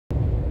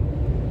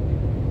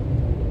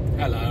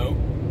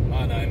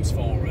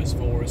name's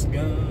Forrest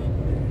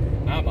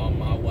Gump. I'm on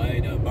my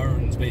way to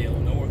Burnsville,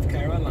 North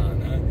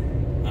Carolina.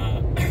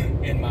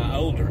 In my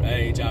older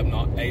age, I'm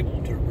not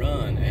able to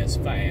run as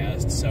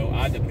fast, so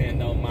I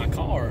depend on my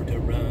car to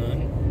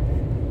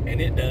run. And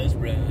it does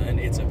run.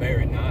 It's a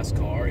very nice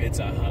car. It's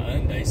a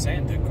Hyundai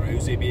Santa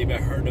Cruz. Have you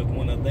ever heard of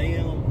one of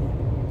them?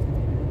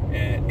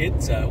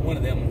 It's one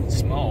of them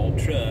small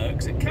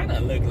trucks. It kind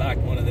of looked like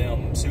one of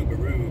them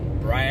Subaru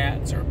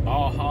Brats or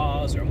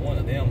Bajas or one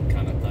of them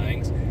kind of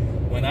things.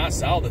 When I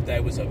saw that they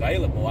was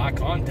available, I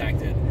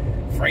contacted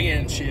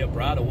Friendship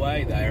right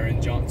away there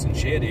in Johnson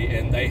City,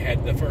 and they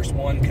had the first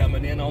one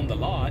coming in on the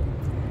lot,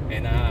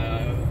 and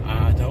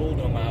I told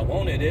them I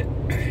wanted it.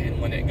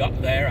 And when it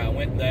got there, I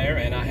went there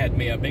and I had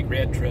me a big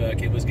red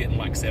truck. It was getting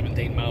like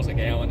 17 miles a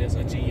gallon. It's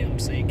a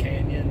GMC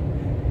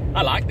Canyon.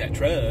 I like that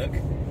truck,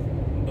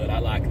 but I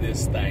like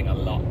this thing a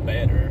lot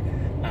better.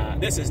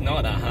 This is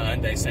not a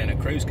Hyundai Santa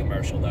Cruz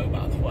commercial though,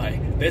 by the way.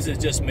 This is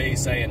just me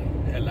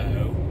saying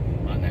hello.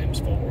 My name's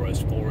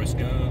Forrest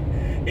Gump.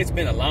 It's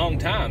been a long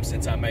time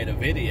since I made a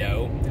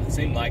video. It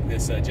seemed like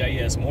this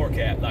J.S.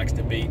 Moorcat likes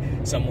to be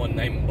someone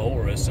named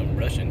Boris, some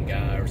Russian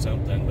guy or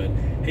something,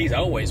 but he's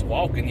always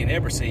walking. You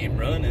never see him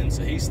running,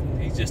 so he's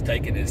just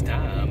taking his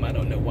time. I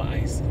don't know why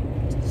he's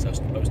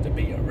supposed to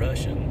be a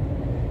Russian.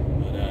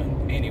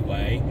 But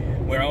anyway,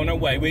 we're on our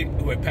way.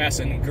 We're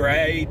passing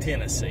Gray,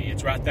 Tennessee.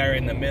 It's right there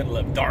in the middle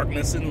of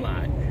darkness and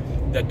light.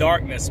 The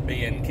darkness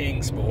being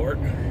Kingsport,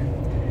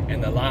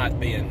 and the light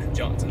being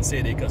Johnson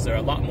City, because there are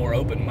a lot more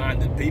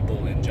open-minded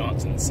people in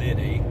Johnson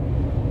City.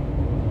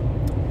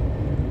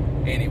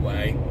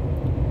 Anyway,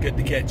 good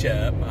to catch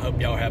up. I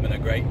hope y'all are having a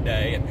great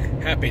day,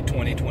 and happy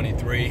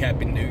 2023,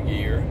 happy New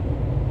Year.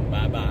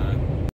 Bye-bye.